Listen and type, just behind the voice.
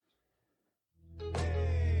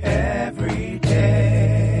Every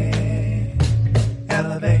day,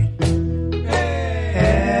 elevate.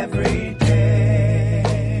 Every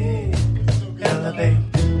day, elevate.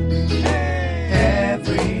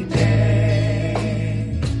 Every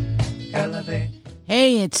day, elevate.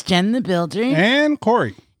 Hey, it's Jen the Builder. And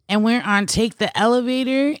Corey. And we're on Take the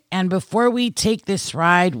Elevator. And before we take this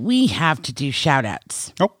ride, we have to do shout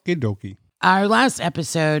outs. Okie dokie. Our last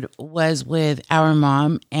episode was with our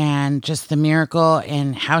mom and just the miracle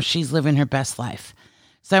and how she's living her best life.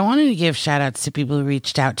 So I wanted to give shout outs to people who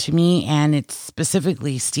reached out to me, and it's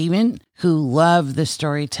specifically Steven, who loved the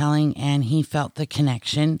storytelling and he felt the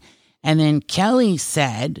connection. And then Kelly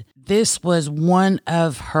said this was one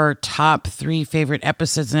of her top 3 favorite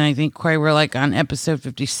episodes. And I think, Corey, we're like on episode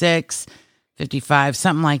 56, 55,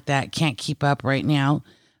 something like that. Can't keep up right now.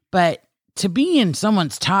 But to be in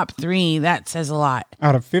someone's top 3, that says a lot.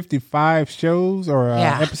 Out of 55 shows or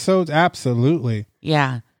episodes, absolutely.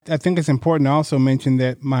 Yeah. I think it's important to also mention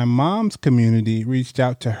that my mom's community reached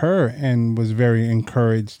out to her and was very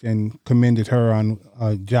encouraged and commended her on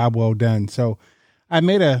a job well done. So I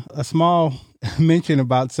made a small mention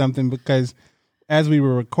about something because as we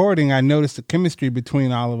were recording, I noticed the chemistry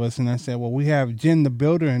between all of us. And I said, well, we have Jen the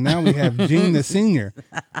Builder and now we have Jean the Senior.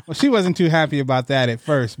 Well, she wasn't too happy about that at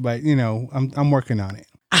first, but, you know, I'm working on it.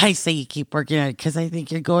 I say you keep working on it because I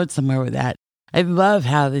think you're going somewhere with that. I love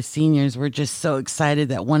how the seniors were just so excited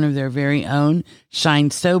that one of their very own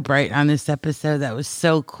shined so bright on this episode. That was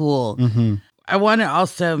so cool. Mm-hmm. I want to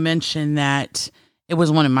also mention that it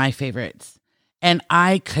was one of my favorites. And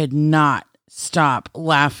I could not stop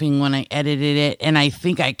laughing when I edited it. And I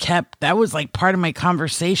think that was like part of my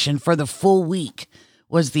conversation for the full week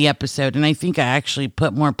was the episode. And I think I actually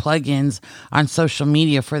put more plugins on social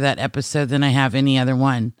media for that episode than I have any other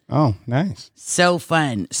one. Oh, nice. So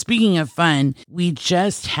fun. Speaking of fun, we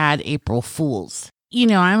just had April Fools. You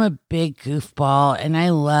know, I'm a big goofball and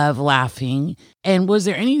I love laughing. And was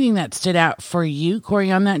there anything that stood out for you, Corey,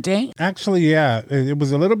 on that day? Actually, yeah, it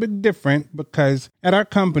was a little bit different because at our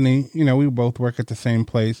company, you know, we both work at the same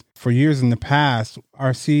place. For years in the past,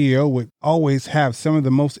 our CEO would always have some of the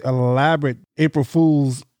most elaborate April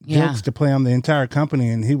Fool's jokes to play on the entire company.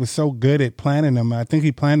 And he was so good at planning them. I think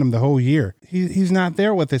he planned them the whole year. He's not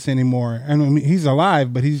there with us anymore. I mean, he's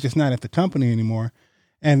alive, but he's just not at the company anymore.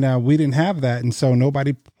 And we didn't have that. And so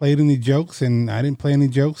nobody played any jokes and I didn't play any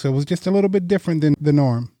jokes. So it was just a little bit different than the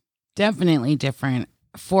norm. Definitely different.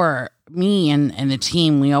 For me and the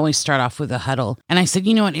team, we always start off with a huddle. And I said,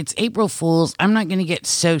 you know what? It's April Fool's. I'm not going to get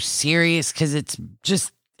so serious because it's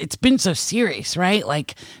been so serious, right?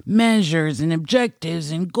 Like measures and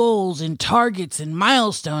objectives and goals and targets and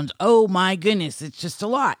milestones. Oh my goodness. It's just a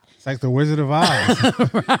lot. It's like the Wizard of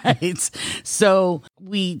Oz. Right. So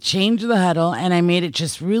we changed the huddle and I made it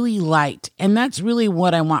just really light. And that's really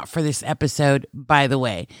what I want for this episode, by the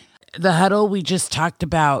way. The huddle, we just talked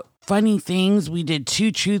about funny things. We did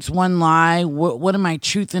 2 truths, 1 lie. What am I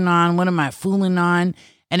truthing on? What am I fooling on?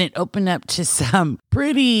 And it opened up to some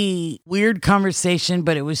pretty weird conversation,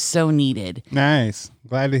 but it was so needed. Nice.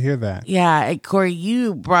 Glad to hear that. Yeah. Corey,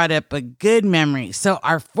 you brought up a good memory. So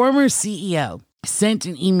our former CEO sent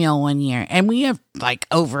an email one year, and we have like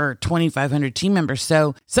over 2,500 team members.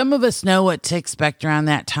 So some of us know what to expect around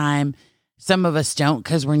that time. Some of us don't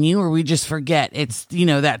because we're new or we just forget. It's, you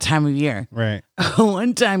know, that time of year. Right.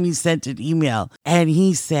 One time he sent an email and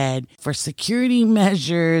he said, for security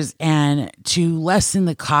measures and to lessen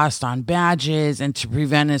the cost on badges and to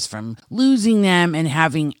prevent us from losing them and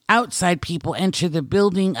having outside people enter the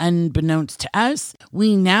building unbeknownst to us,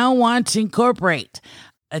 we now want to incorporate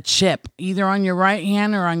a chip either on your right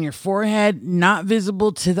hand or on your forehead, not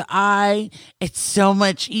visible to the eye. It's so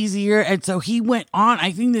much easier. And so he went on.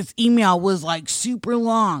 I think this email was like super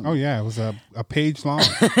long. Oh, yeah. It was a page long.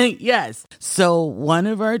 Yes. So one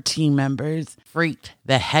of our team members freaked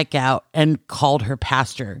the heck out and called her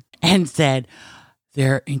pastor and said,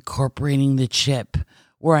 they're incorporating the chip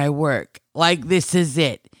where I work. Like, this is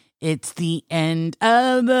it. It's the end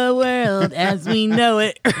of the world as we know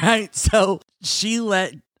it, right? So she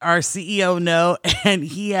let our CEO know, and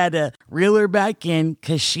he had to reel her back in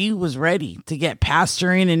because she was ready to get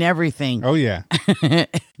pastoring and everything. Oh, yeah.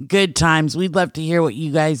 Good times. We'd love to hear what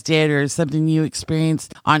you guys did or something you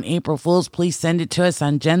experienced on April Fools. Please send it to us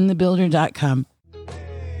on jenthebuilder.com.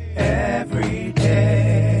 Every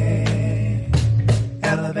day,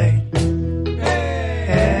 elevate.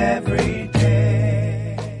 Every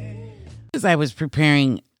day. As I was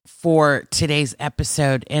preparing for today's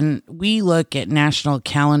episode, and we look at national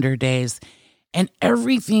calendar days, and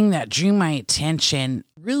everything that drew my attention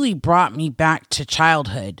really brought me back to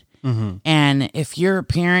childhood. And if you're a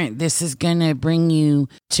parent, this is going to bring you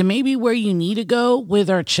to maybe where you need to go with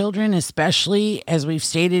our children, especially as we've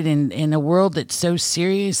stated in a world that's so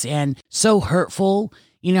serious and so hurtful.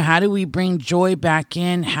 You know, how do we bring joy back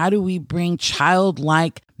in? How do we bring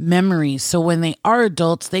childlike memories so when they are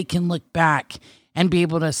adults, they can look back and be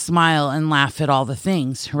able to smile and laugh at all the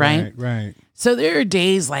things, right? Right. So there are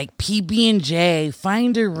days like PB&J,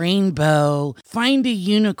 find a rainbow, find a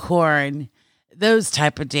unicorn, those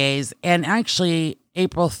type of days. And actually,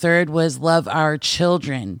 April 3rd was Love Our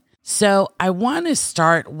Children. So I want to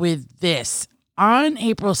start with this. On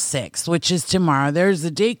April 6th, which is tomorrow, there's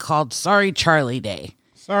a day called Sorry Charlie Day.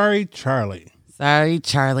 Sorry, Charlie. Sorry,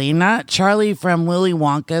 Charlie. Not Charlie from Willy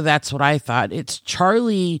Wonka. That's what I thought. It's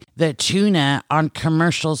Charlie the tuna on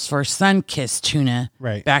commercials for Sunkist tuna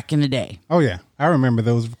back in the day. Oh, yeah. I remember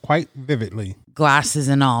those quite vividly. Glasses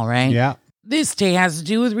and all, right? Yeah. This day has to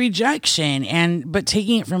do with rejection, but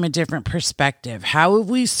taking it from a different perspective. How have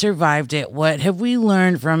we survived it? What have we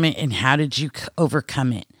learned from it? And how did you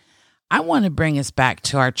overcome it? I want to bring us back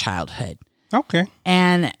to our childhood. Okay.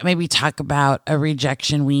 And maybe talk about a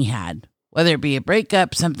rejection we had. Whether it be a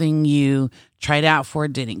breakup, something you tried out for,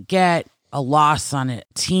 didn't get, a loss on a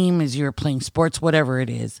team as you were playing sports, whatever it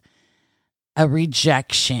is. A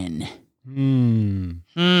rejection. Am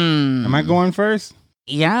I going first?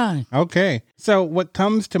 Yeah. Okay. So what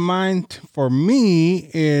comes to mind for me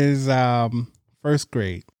is first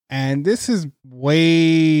grade. And this is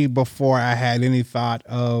way before I had any thought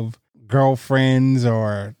of girlfriends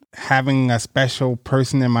or having a special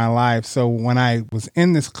person in my life. So when I was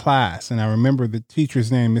in this class, and I remember the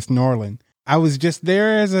teacher's name, Miss Norland, I was just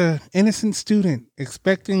there as an innocent student,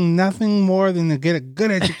 expecting nothing more than to get a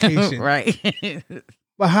good education. Right.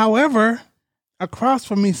 But however, across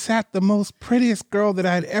from me sat the most prettiest girl that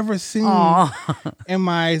I'd ever seen in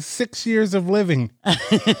my 6 years of living.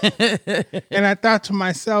 And I thought to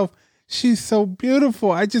myself, she's so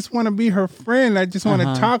beautiful. I just want to be her friend. I just want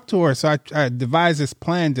to talk to her. So I devised this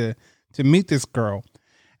plan to meet this girl.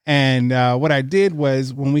 And what I did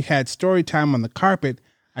was when we had story time on the carpet,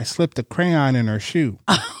 I slipped a crayon in her shoe.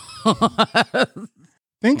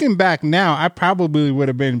 Thinking back now, I probably would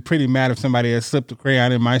have been pretty mad if somebody had slipped a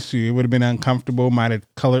crayon in my shoe. It would have been uncomfortable, might have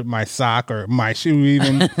colored my sock or my shoe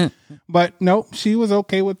even. But nope, she was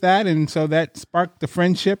okay with that. And so that sparked the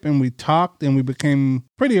friendship, and we talked and we became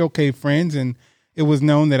pretty okay friends. And it was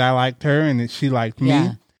known that I liked her and that she liked me.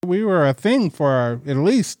 Yeah. We were a thing for at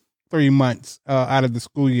least 3 months out of the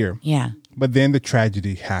school year. Yeah. But then the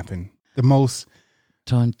tragedy happened. The most...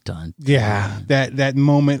 Dun, dun, dun. Yeah, that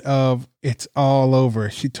moment of it's all over.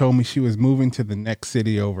 She told me she was moving to the next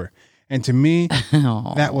city over. And to me,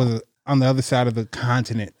 that was on the other side of the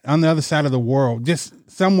continent, on the other side of the world, just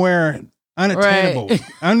somewhere unattainable,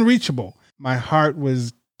 unreachable. My heart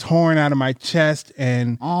was torn out of my chest,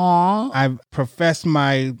 and I professed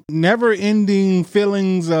my never-ending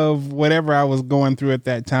feelings of whatever I was going through at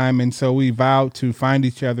that time. And so we vowed to find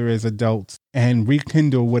each other as adults and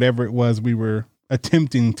rekindle whatever it was we were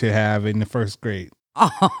attempting to have in the first grade.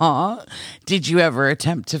 Did you ever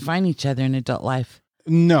attempt to find each other in adult life?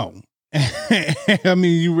 No. I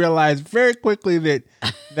mean, you realize very quickly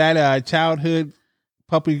that childhood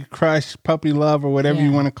puppy crush, puppy love, or whatever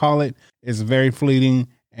you want to call it, is very fleeting,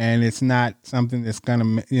 and it's not something that's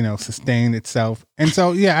going to, sustain itself. And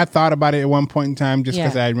so, I thought about it at one point in time just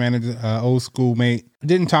because I ran into an old schoolmate.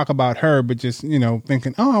 Didn't talk about her, but just,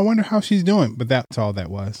 thinking, I wonder how she's doing. But that's all that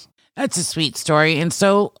was. That's a sweet story. And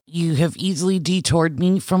so you have easily detoured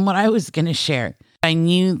me from what I was going to share. I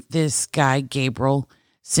knew this guy, Gabriel,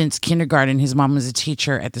 since kindergarten. His mom was a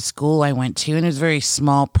teacher at the school I went to, and it was a very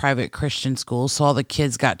small private Christian school. So all the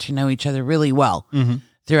kids got to know each other really well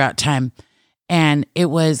throughout time. And it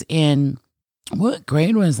was in, what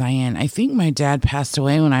grade was I in? I think my dad passed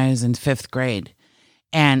away when I was in 5th grade.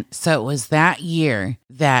 And so it was that year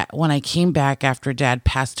that when I came back after Dad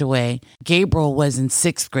passed away, Gabriel was in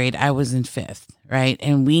 6th grade. I was in 5th, right?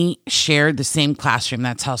 And we shared the same classroom.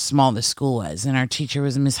 That's how small the school was. And our teacher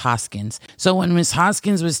was Miss Hoskins. So when Miss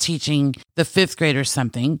Hoskins was teaching the 5th graders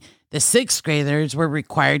something, the 6th graders were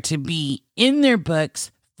required to be in their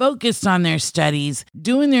books, focused on their studies,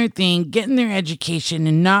 doing their thing, getting their education,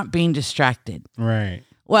 and not being distracted. Right.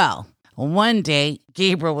 Well, one day,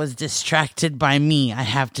 Gabriel was distracted by me, I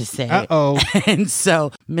have to say. Uh-oh. And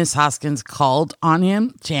so Miss Hoskins called on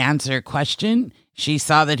him to answer a question. She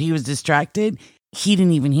saw that he was distracted. He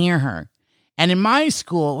didn't even hear her. And in my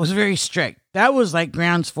school, it was very strict. That was like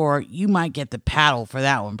grounds for, you might get the paddle for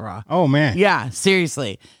that one, bro. Oh, man. Yeah,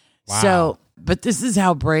 seriously. Wow. So, but this is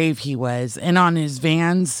how brave he was. And on his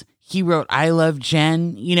Vans, He wrote "I love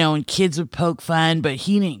Jen," and kids would poke fun, but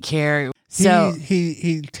he didn't care. So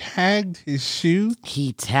he tagged his shoe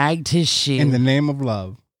he tagged his shoe in the name of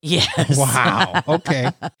love. Yes. Wow. Okay.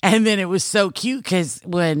 And then it was so cute because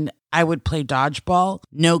when I would play dodgeball,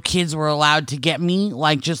 no kids were allowed to get me.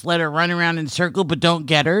 Like, just let her run around in a circle, but don't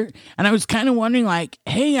get her. And I was kind of wondering, like,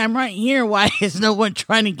 hey, I'm right here. Why is no one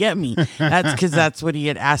trying to get me? That's because that's what he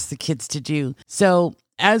had asked the kids to do. So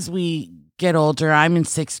as we get older, I'm in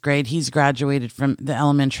 6th grade. He's graduated from the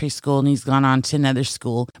elementary school and he's gone on to another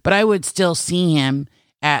school. But I would still see him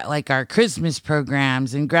at like our Christmas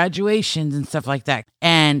programs and graduations and stuff like that.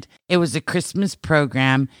 And it was a Christmas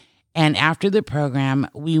program. And after the program,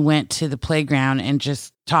 we went to the playground and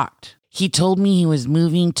just talked. He told me he was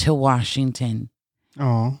moving to Washington.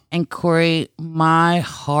 Oh, And Corey, my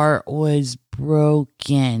heart was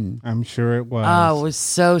broken. I'm sure it was. Oh, it was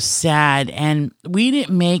so sad. And we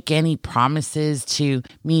didn't make any promises to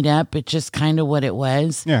meet up. It's just kind of what it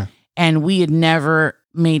was. Yeah. And we had never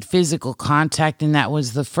made physical contact. And that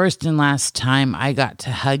was the first and last time I got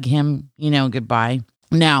to hug him, goodbye.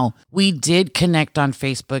 Now, we did connect on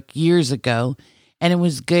Facebook years ago, and it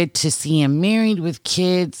was good to see him married with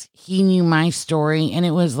kids. He knew my story, and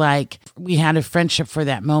it was like we had a friendship for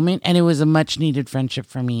that moment, and it was a much needed friendship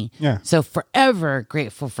for me. Yeah. So forever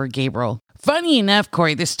grateful for Gabriel. Funny enough,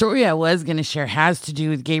 Corey, the story I was going to share has to do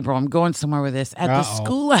with Gabriel. I'm going somewhere with this. At the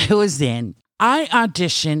school I was in, I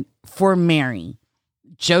auditioned for Mary.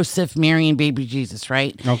 Joseph, Mary, and baby Jesus,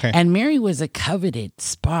 right? Okay. And Mary was a coveted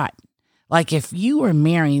spot. Like, if you were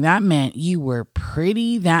Mary, that meant you were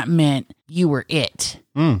pretty. That meant you were it.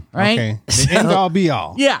 Right? Okay. The end all be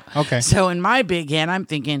all. Yeah. Okay. So in my big head, I'm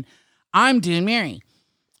thinking, I'm doing Mary.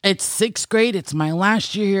 It's 6th grade. It's my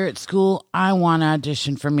last year here at school. I want to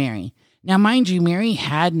audition for Mary. Now, mind you, Mary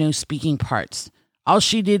had no speaking parts. All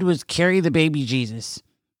she did was carry the baby Jesus.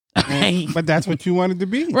 Okay? But that's what you wanted to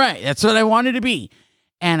be. Right. That's what I wanted to be.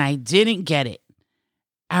 And I didn't get it.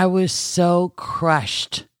 I was so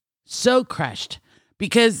crushed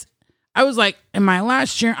because I was like, in my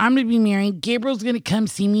last year, I'm going to be Mary. Gabriel's going to come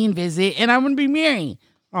see me and visit, and I'm going to be Mary.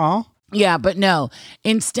 Oh. Yeah, but no.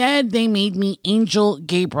 Instead, they made me Angel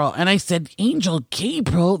Gabriel. And I said, Angel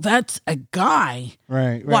Gabriel? That's a guy.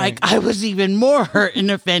 Right. Like, I was even more hurt and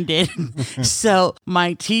offended. So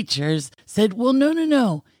my teachers said, well,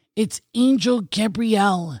 no. It's Angel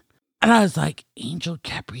Gabrielle. And I was like, Angel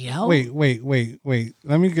Gabrielle? Wait.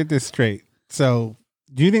 Let me get this straight. So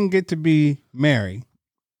you didn't get to be Mary.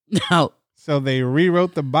 No. So they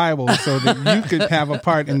rewrote the Bible so that you could have a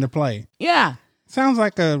part in the play. Yeah. Sounds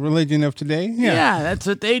like a religion of today. Yeah, that's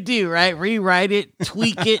what they do, right? Rewrite it,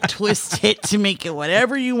 tweak it, twist it to make it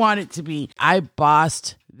whatever you want it to be. I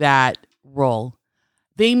bossed that role.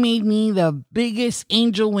 They made me the biggest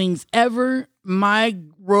angel wings ever. My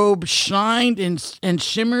robe shined and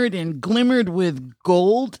shimmered and glimmered with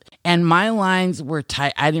gold, and my lines were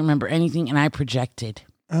tight. I didn't remember anything, and I projected.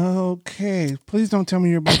 Okay. Please don't tell me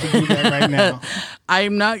you're about to do that right now.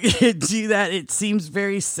 I'm not going to do that. It seems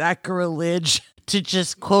very sacrilege to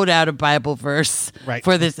just quote out a Bible verse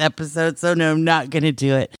for this episode. So no, I'm not going to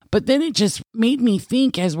do it. But then it just made me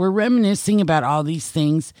think, as we're reminiscing about all these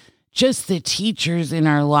things, just the teachers in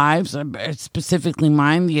our lives, specifically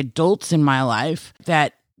mine, the adults in my life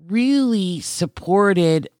that really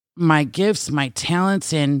supported my gifts, my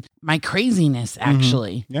talents, and my craziness,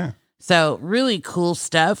 actually. Mm-hmm. Yeah. So really cool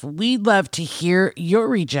stuff. We'd love to hear your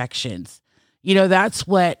rejections. That's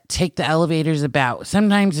what Take the Elevator is about.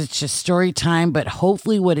 Sometimes it's just story time, but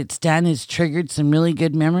hopefully what it's done is triggered some really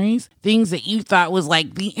good memories. Things that you thought was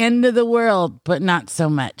like the end of the world, but not so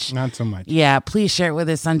much. Not so much. Yeah, please share it with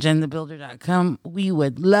us on jenthebuilder.com. We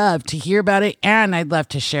would love to hear about it, and I'd love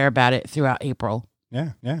to share about it throughout April.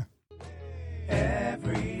 Yeah.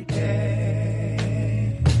 Every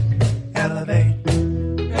day, elevate.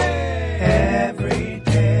 Every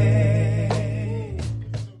day,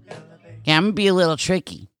 elevate. Yeah, I'm going to be a little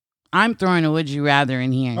tricky. I'm throwing a would you rather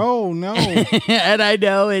in here. Oh, no. And I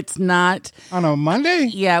know it's not. On a Monday?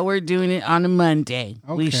 Yeah, we're doing it on a Monday.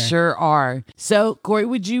 Okay. We sure are. So, Corey,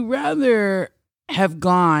 would you rather have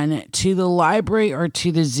gone to the library or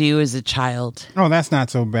to the zoo as a child? Oh, that's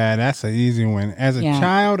not so bad. That's an easy one. As a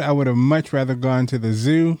child, I would have much rather gone to the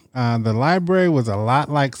zoo. The library was a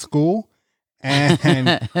lot like school.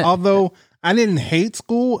 And although I didn't hate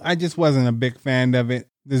school, I just wasn't a big fan of it.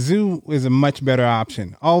 The zoo is a much better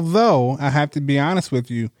option. Although, I have to be honest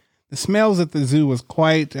with you, the smells at the zoo was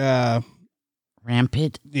quite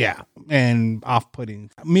rampant. Yeah, and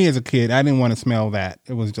off-putting. Me as a kid, I didn't want to smell that.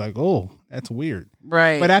 It was like, oh, that's weird.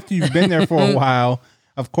 Right. But after you've been there for a while,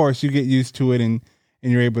 of course, you get used to it, and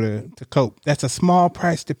and you're able to cope. That's a small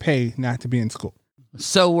price to pay not to be in school.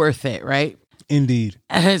 So worth it, right? Indeed.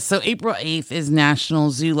 So April 8th is National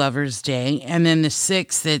Zoo Lovers Day. And then the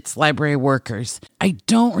 6th, it's Library Workers. I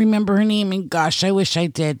don't remember her name. And gosh, I wish I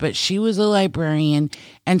did. But she was a librarian.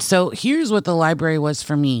 And so here's what the library was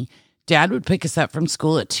for me. Dad would pick us up from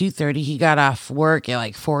school at 2:30. He got off work at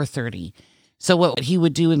like 4:30. So what he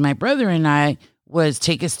would do with my brother and I was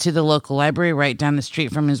take us to the local library right down the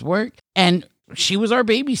street from his work. And she was our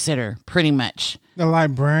babysitter, pretty much. The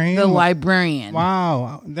librarian? The librarian.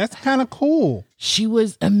 Wow. That's kind of cool. She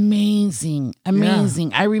was amazing.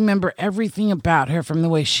 Amazing. I remember everything about her from the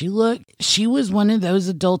way she looked. She was one of those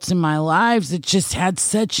adults in my lives that just had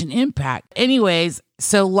such an impact. Anyways,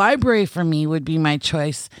 so library for me would be my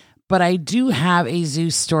choice. But I do have a zoo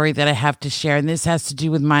story that I have to share. And this has to do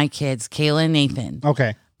with my kids, Kayla and Nathan.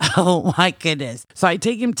 Okay. Oh, my goodness. So I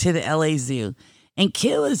take him to the LA Zoo. And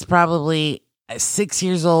Kayla's probably 6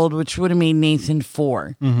 years old, which would have made Nathan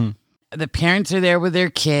 4. Mm-hmm. The parents are there with their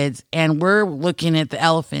kids, and we're looking at the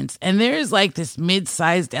elephants. And there's like this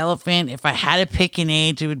mid-sized elephant. If I had to pick an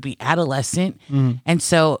age, it would be adolescent. Mm-hmm. And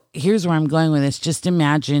so here's where I'm going with this. Just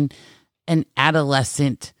imagine an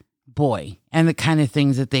adolescent boy and the kind of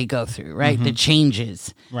things that they go through, right? Mm-hmm. The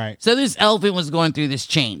changes. Right. So this elephant was going through this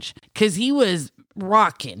change because he was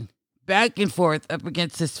rocking back and forth up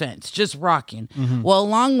against this fence, just rocking. Mm-hmm. Well,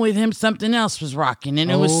 along with him, something else was rocking,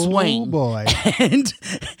 and it was swaying. Oh, boy.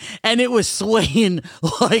 And it was swaying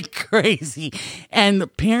like crazy. And the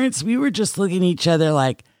parents, we were just looking at each other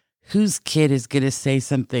like, whose kid is going to say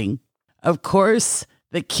something? Of course,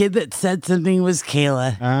 the kid that said something was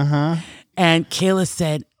Kayla. Uh-huh. And Kayla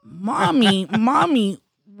said, Mommy,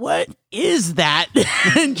 what is that?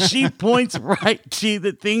 And she points right to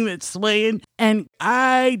the thing that's swaying. And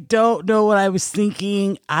I don't know what I was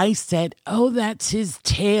thinking. I said, oh, that's his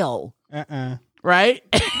tail. Right?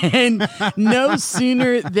 And no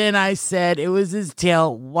sooner than I said it was his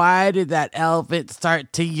tail, why did that elephant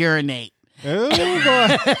start to urinate? Oh,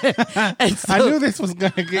 boy. And so, I knew this was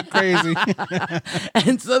going to get crazy.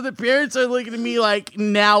 and so the parents are looking at me like,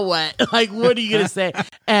 now what? Like, what are you going to say?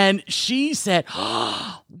 And she said,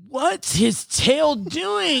 oh, what's his tail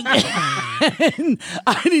doing? And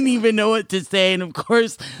I didn't even know what to say. And of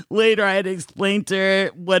course, later I had to explain to her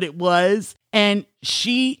what it was. And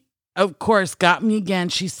she, of course, got me again.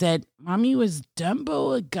 She said, Mommy, was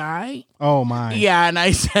Dumbo a guy? Oh, my. Yeah. And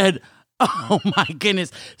I said, oh, my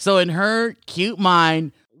goodness. So in her cute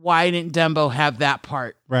mind, why didn't Dumbo have that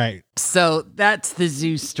part? Right. So that's the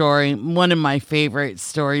zoo story. One of my favorite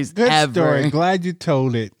stories Good ever. story. Glad you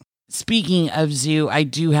told it. Speaking of zoo, I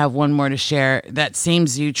do have one more to share. That same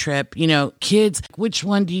zoo trip, kids, which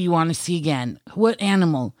one do you want to see again? What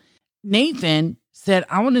animal? Nathan said,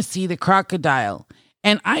 I want to see the crocodile.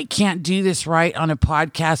 And I can't do this right on a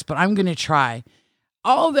podcast, but I'm going to try.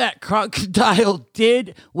 All that crocodile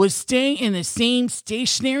did was stay in the same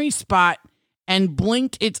stationary spot and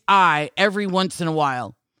blinked its eye every once in a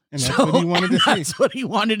while. And that's what he wanted to see. That's what he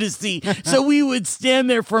wanted to see. So we would stand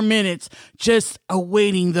there for minutes just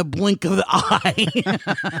awaiting the blink of the eye.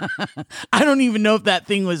 I don't even know if that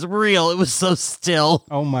thing was real. It was so still.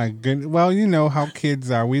 Oh, my goodness. Well, you know how kids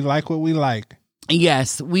are. We like what we like.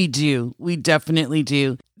 Yes, we do. We definitely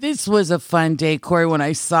do. This was a fun day, Corey, when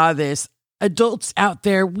I saw this. Adults out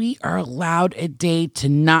there, we are allowed a day to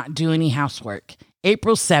not do any housework.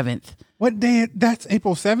 April 7th. What day? That's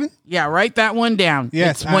April 7th? Yeah, write that one down.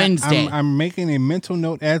 Yes. It's Wednesday. I'm making a mental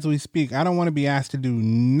note as we speak. I don't want to be asked to do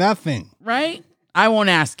nothing. Right? I won't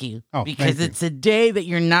ask you Oh, because thank you. it's a day that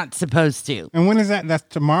you're not supposed to. And when is that? That's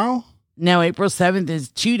tomorrow? No, April 7th is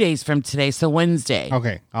 2 days from today, so Wednesday.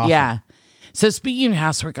 Okay. Awesome. Yeah. So speaking of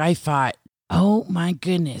housework, I thought, oh my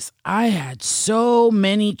goodness, I had so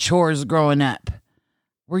many chores growing up.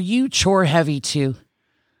 Were you chore heavy too?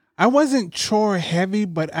 I wasn't chore heavy,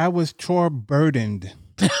 but I was chore burdened.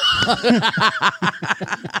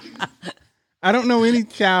 I don't know any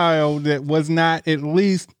child that was not at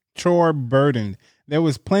least chore burdened. There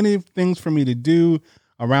was plenty of things for me to do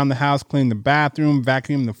around the house, clean the bathroom,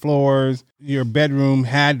 vacuum the floors. Your bedroom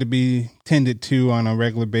had to be tended to on a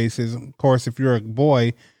regular basis. Of course, if you're a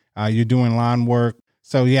boy, you're doing lawn work.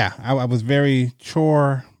 So yeah, I was very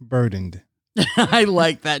chore burdened. I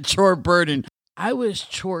like that, chore burden. I was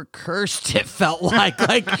chore cursed, it felt like.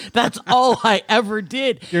 Like, that's all I ever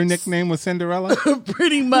did. Your nickname was Cinderella?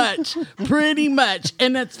 Pretty much.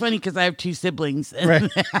 And that's funny because I have 2 siblings. Right.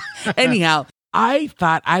 Anyhow, I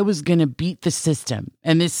thought I was going to beat the system,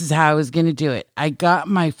 and this is how I was going to do it. I got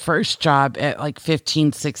my first job at like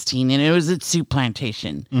 15, 16, and it was at Soup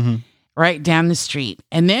Plantation right down the street.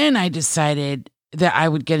 And then I decided that I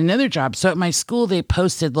would get another job. So at my school, they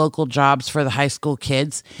posted local jobs for the high school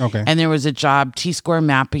kids. Okay. And there was a job, T-score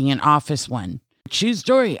mapping and office one. True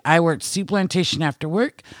story. I worked Soup Plantation after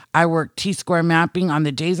work. I worked T-score mapping on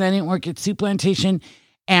the days I didn't work at Soup Plantation.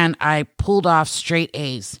 And I pulled off straight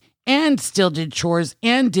A's and still did chores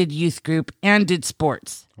and did youth group and did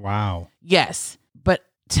sports. Wow. Yes. But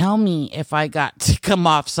tell me if I got to come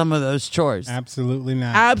off some of those chores. Absolutely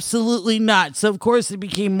not. Absolutely not. So, of course, it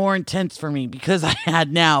became more intense for me because I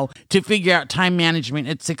had now to figure out time management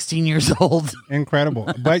at 16 years old.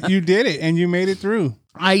 Incredible. But you did it and you made it through.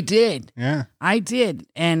 I did. Yeah. I did.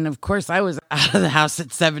 And, of course, I was out of the house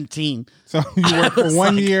at 17. So you worked for was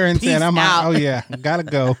 1 like, year and said, "Peace I'm out. out." Oh, yeah. Gotta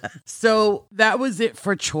go. So that was it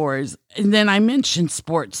for chores. And then I mentioned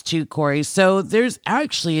sports too, Corey. So there's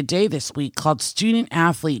actually a day this week called Student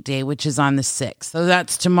Athlete Day, which is on the 6th. So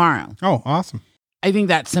that's tomorrow. Oh, awesome. I think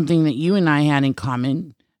that's something that you and I had in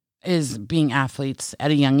common is being athletes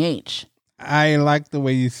at a young age. I like the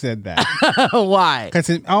way you said that. Why? Because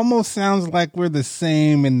it almost sounds like we're the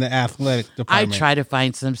same in the athletic I department. try to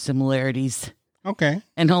find some similarities Okay.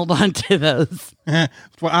 and hold on to those. Well,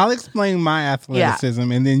 I'll explain my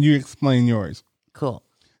athleticism and then you explain yours. Cool.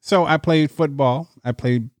 So I played football. I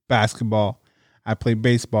played basketball. I played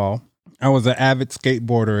baseball. I was an avid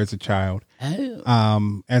skateboarder as a child.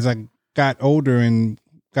 Oh. As I got older and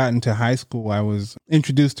got into high school, I was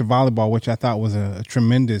introduced to volleyball, which I thought was a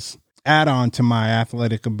tremendous add-on to my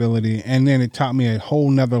athletic ability. And then it taught me a whole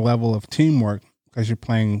nother level of teamwork because you're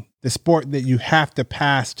playing the sport that you have to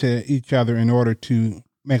pass to each other in order to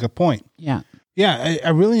make a point. Yeah. Yeah, I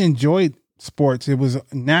really enjoyed sports. It was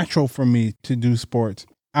natural for me to do sports.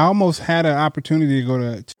 I almost had an opportunity to go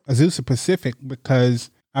to Azusa Pacific because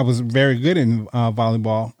I was very good in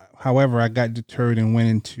volleyball. However, I got deterred and went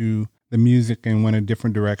into the music and went a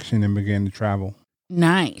different direction and began to travel.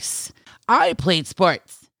 Nice. I played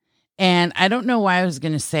sports. And I don't know why I was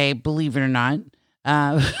going to say, believe it or not.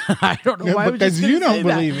 I don't know why I was because just gonna you don't say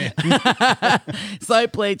believe that. it. So I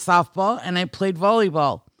played softball and I played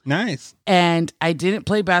volleyball. Nice. And I didn't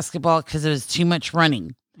play basketball because it was too much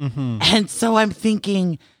running. Mm-hmm. And so I'm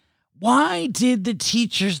thinking, why did the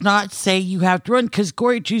teachers not say you have to run? Because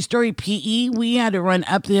Corey, true story, PE, we had to run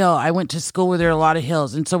up the hill. I went to school where there are a lot of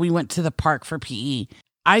hills. And so we went to the park for PE.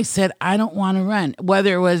 I said, I don't want to run,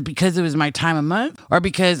 whether it was because it was my time of month or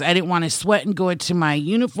because I didn't want to sweat and go into my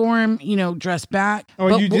uniform, dress back.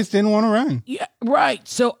 Or you just didn't want to run. Yeah, right.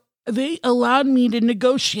 So they allowed me to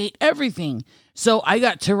negotiate everything. So I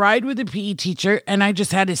got to ride with the PE teacher and I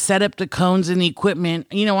just had to set up the cones and the equipment,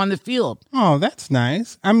 on the field. Oh, that's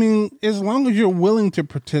nice. I mean, as long as you're willing to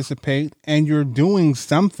participate and you're doing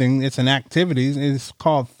something, it's an activity. It's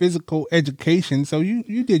called physical education. So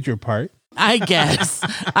you did your part. I guess.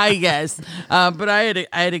 But I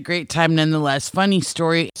had a great time nonetheless. Funny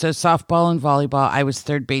story. So softball and volleyball, I was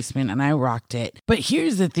third baseman and I rocked it. But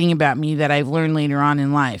here's the thing about me that I've learned later on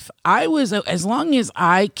in life. As long as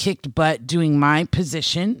I kicked butt doing my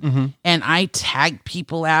position and I tagged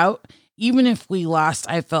people out, even if we lost,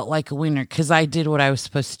 I felt like a winner because I did what I was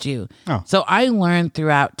supposed to do. Oh. So I learned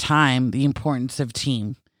throughout time the importance of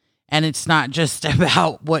team. And it's not just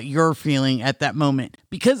about what you're feeling at that moment.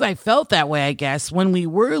 Because I felt that way, I guess, when we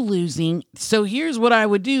were losing. So here's what I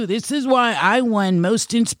would do. This is why I won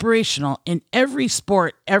most inspirational in every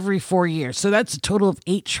sport every 4 years. So that's a total of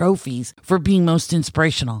 8 trophies for being most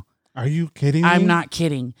inspirational. Are you kidding me? I'm not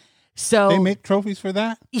kidding. So They make trophies for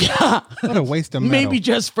that? yeah, What a waste of metal. maybe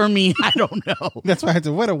just for me. I don't know. That's why I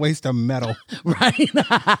said, what a waste of metal. Right?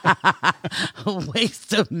 A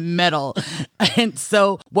waste of metal. And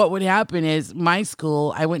so what would happen is my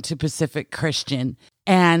school, I went to Pacific Christian.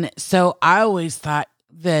 And so I always thought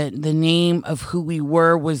that the name of who we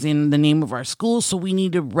were was in the name of our school. So we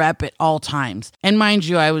need to rep at all times. And mind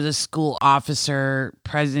you, I was a school officer,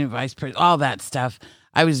 president, vice president, all that stuff.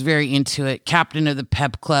 I was very into it. Captain of the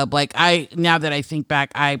pep club. Now that I think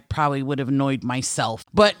back, I probably would have annoyed myself.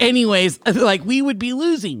 But anyways, we would be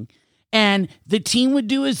losing and the team would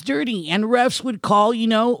do us dirty and refs would call,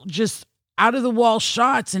 just out of the wall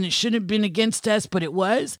shots and it shouldn't have been against us, but it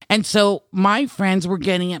was. And so my friends were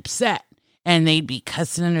getting upset. And they'd be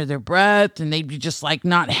cussing under their breath and they'd be just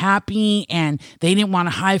not happy and they didn't want to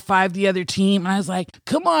high five the other team. And I was like,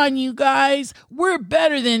 come on, you guys, we're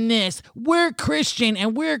better than this. We're Christian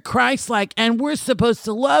and we're Christ-like and we're supposed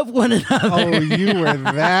to love one another. Oh, you were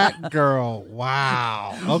that girl.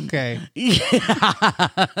 Wow. Okay.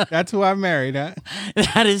 Yeah. That's who I married, huh?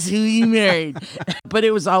 That is who you married. But it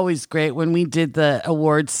was always great when we did the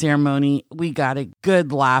awards ceremony. We got a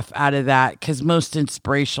good laugh out of that because most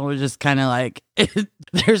inspirational was just kind of like,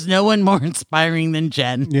 there's no one more inspiring than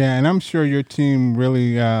Jen. Yeah, and I'm sure your team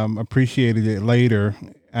really appreciated it later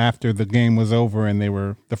after the game was over and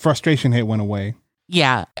the frustration hit went away.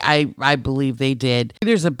 Yeah, I believe they did.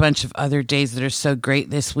 There's a bunch of other days that are so great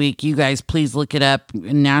this week. You guys, please look it up.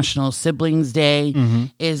 National Siblings Day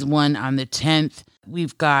is one on the 10th.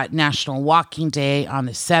 We've got National Walking Day on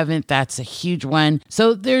the 7th. That's a huge one.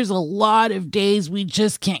 So there's a lot of days we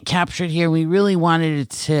just can't capture it here. We really wanted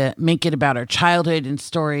to make it about our childhood and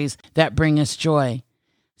stories that bring us joy.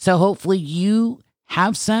 So hopefully you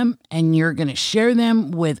have some and you're going to share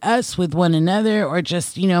them with us, with one another, or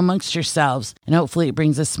just, amongst yourselves. And hopefully it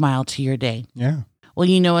brings a smile to your day. Yeah. Well,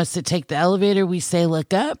 you know us to take the elevator. We say,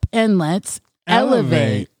 look up and let's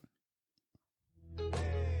elevate.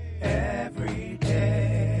 Every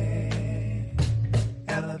day,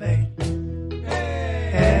 elevate.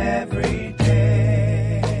 Every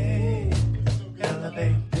day,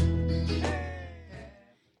 elevate.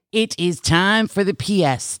 It is time for the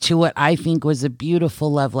PS to what I think was a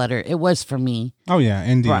beautiful love letter. It was for me. Oh, yeah,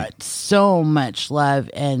 indeed. Brought so much love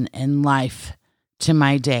and life to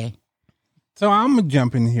my day. So I'm going to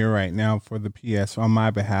jump in here right now for the PS on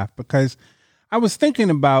my behalf because I was thinking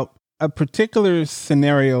about a particular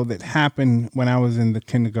scenario that happened when I was in the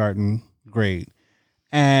kindergarten grade.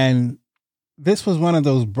 And this was one of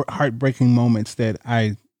those heartbreaking moments that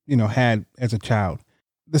I, had as a child.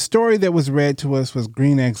 The story that was read to us was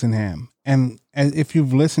Green Eggs and Ham. And if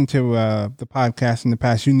you've listened to the podcast in the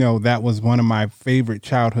past, that was one of my favorite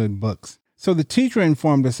childhood books. So the teacher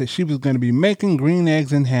informed us that she was going to be making green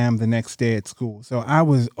eggs and ham the next day at school. So I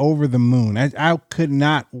was over the moon. I could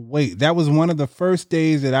not wait. That was one of the first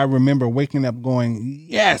days that I remember waking up going,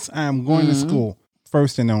 yes, I'm going to school.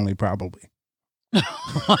 First and only, probably.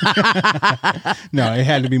 No, it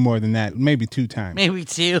had to be more than that. Maybe 2 times. Maybe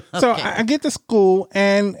 2. Okay. So I get to school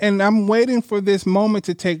and I'm waiting for this moment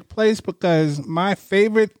to take place because my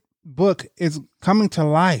favorite book is coming to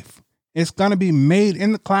life. It's going to be made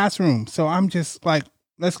in the classroom. So I'm just like,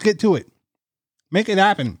 let's get to it. Make it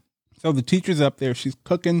happen. So the teacher's up there. She's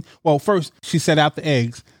cooking. Well, first she set out the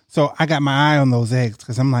eggs. So I got my eye on those eggs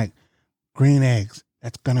because I'm like, green eggs.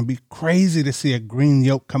 That's going to be crazy to see a green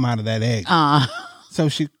yolk come out of that egg. So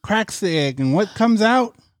she cracks the egg and what comes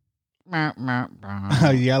out?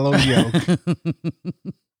 A yellow yolk.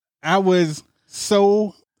 I was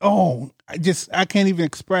so, I can't even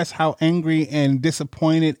express how angry and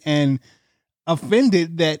disappointed and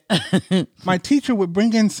offended that my teacher would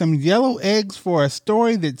bring in some yellow eggs for a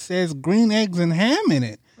story that says green eggs and ham in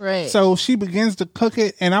it. Right. So she begins to cook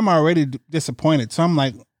it and I'm already disappointed. So I'm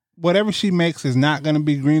like, whatever she makes is not going to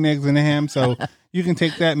be green eggs and ham. So you can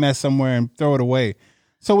take that mess somewhere and throw it away.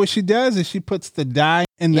 So what she does is she puts the dye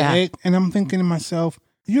in the egg. And I'm thinking to myself,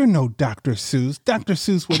 you're no Dr. Seuss. Dr.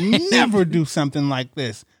 Seuss would never do something like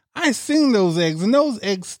this. I seen those eggs and those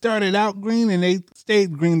eggs started out green and they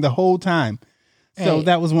stayed green the whole time. So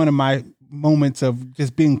that was one of my moments of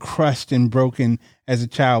just being crushed and broken as a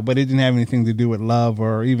child, but it didn't have anything to do with love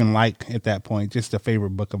or even like at that point, just a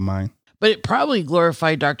favorite book of mine. But it probably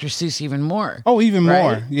glorified Dr. Seuss even more. Oh, even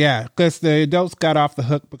more. Yeah, because the adults got off the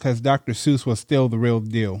hook because Dr. Seuss was still the real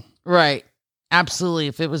deal. Right. Absolutely.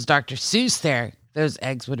 If it was Dr. Seuss there, those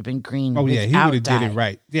eggs would have been green. Oh, yeah. He would have did it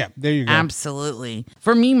right. Yeah, there you go. Absolutely.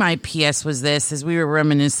 For me, my PS was this, as we were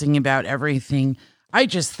reminiscing about everything, I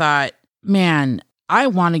just thought, man, I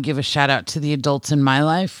want to give a shout out to the adults in my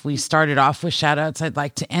life. We started off with shout outs. I'd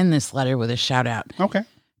like to end this letter with a shout out. Okay.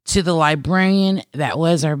 To the librarian that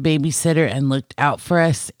was our babysitter and looked out for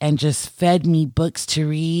us and just fed me books to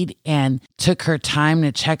read and took her time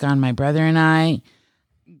to check on my brother and I.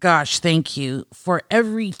 Gosh, thank you. For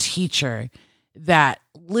every teacher that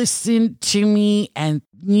listened to me and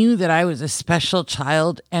knew that I was a special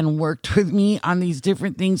child and worked with me on these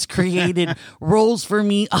different things, created roles for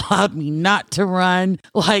me, allowed me not to run.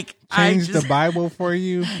 Like, changed the Bible for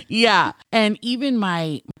you. Yeah. And even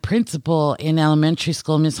my principal in elementary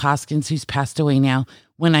school, Miss Hoskins, who's passed away now,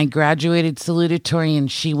 when I graduated salutatorian,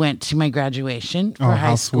 she went to my graduation for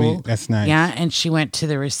high school. Sweet. That's nice. Yeah. And she went to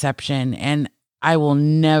the reception, and I will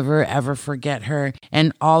never, ever forget her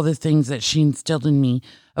and all the things that she instilled in me.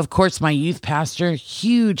 Of course, my youth pastor,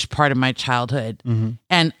 huge part of my childhood,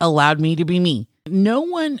 and allowed me to be me. No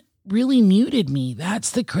one really muted me.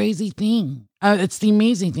 That's the crazy thing. It's the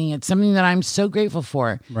amazing thing. It's something that I'm so grateful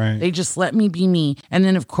for. Right. They just let me be me. And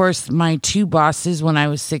then, of course, my 2 bosses when I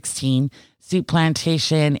was 16, Soup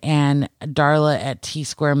Plantation and Darla at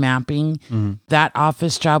T-Square Mapping. That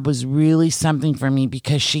office job was really something for me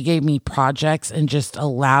because she gave me projects and just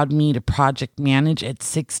allowed me to project manage at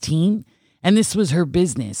 16. And this was her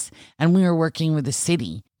business. And we were working with the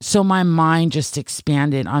city. So my mind just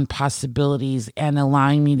expanded on possibilities and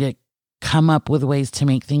allowing me to come up with ways to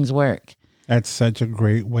make things work. That's such a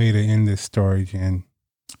great way to end this story, Jen.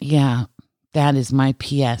 Yeah, that is my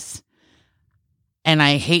PS. And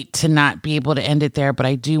I hate to not be able to end it there, but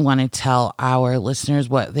I do want to tell our listeners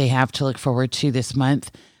what they have to look forward to this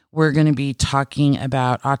month. We're going to be talking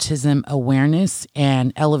about autism awareness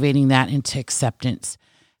and elevating that into acceptance,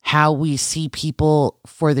 how we see people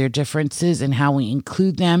for their differences and how we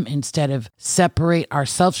include them instead of separate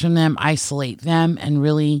ourselves from them, isolate them, and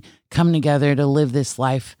really come together to live this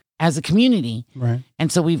life as a community. Right.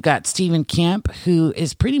 And so we've got Stephen Camp, who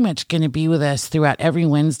is pretty much going to be with us throughout every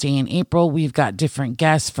Wednesday in April. We've got different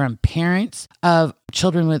guests from parents of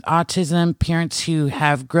children with autism, parents who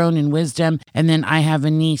have grown in wisdom. And then I have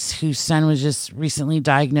a niece whose son was just recently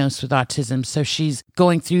diagnosed with autism. So she's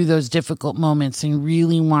going through those difficult moments and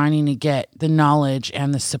really wanting to get the knowledge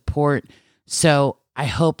and the support. So I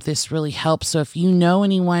hope this really helps. So if you know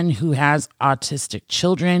anyone who has autistic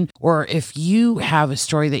children, or if you have a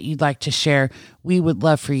story that you'd like to share, we would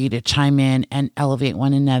love for you to chime in and elevate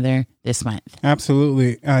one another this month.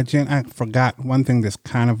 Absolutely. Jen, I forgot one thing that's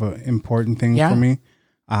kind of an important thing for me.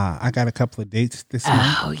 I got a couple of dates this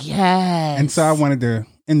month. Oh, yes. And so I wanted to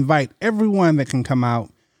invite everyone that can come out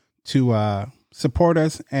to support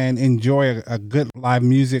us and enjoy a good live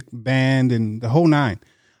music band and the whole nine.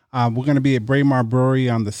 We're going to be at Braemar Brewery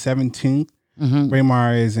on the 17th.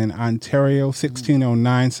 Braemar is in Ontario,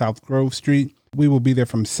 1609 South Grove Street. We will be there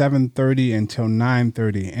from 7:30 until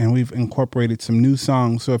 9:30, and we've incorporated some new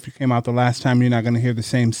songs. So if you came out the last time, you're not going to hear the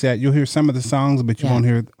same set. You'll hear some of the songs, but you won't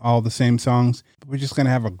hear all the same songs. We're just going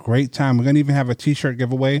to have a great time. We're going to even have a T-shirt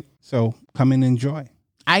giveaway, so come and enjoy.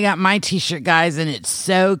 I got my T-shirt, guys, and it's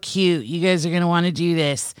so cute. You guys are going to want to do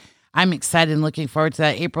this. I'm excited and looking forward to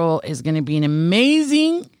that. April is going to be an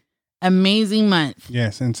amazing month.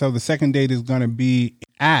 Yes, and so the second date is going to be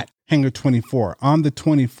at Hangar 24 on the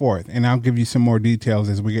 24th, and I'll give you some more details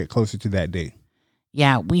as we get closer to that date.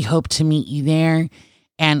 Yeah, we hope to meet you there.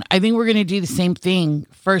 And I think we're going to do the same thing.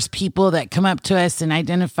 First people that come up to us and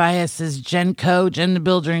identify us as Jen Co, Jen the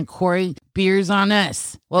Builder, and Corey, beers on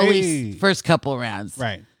us. Well, at least first couple rounds.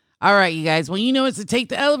 Right. All right, you guys. Well, you know it's to take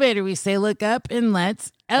the elevator. We say look up and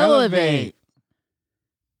let's elevate.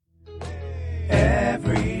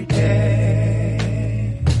 Every day.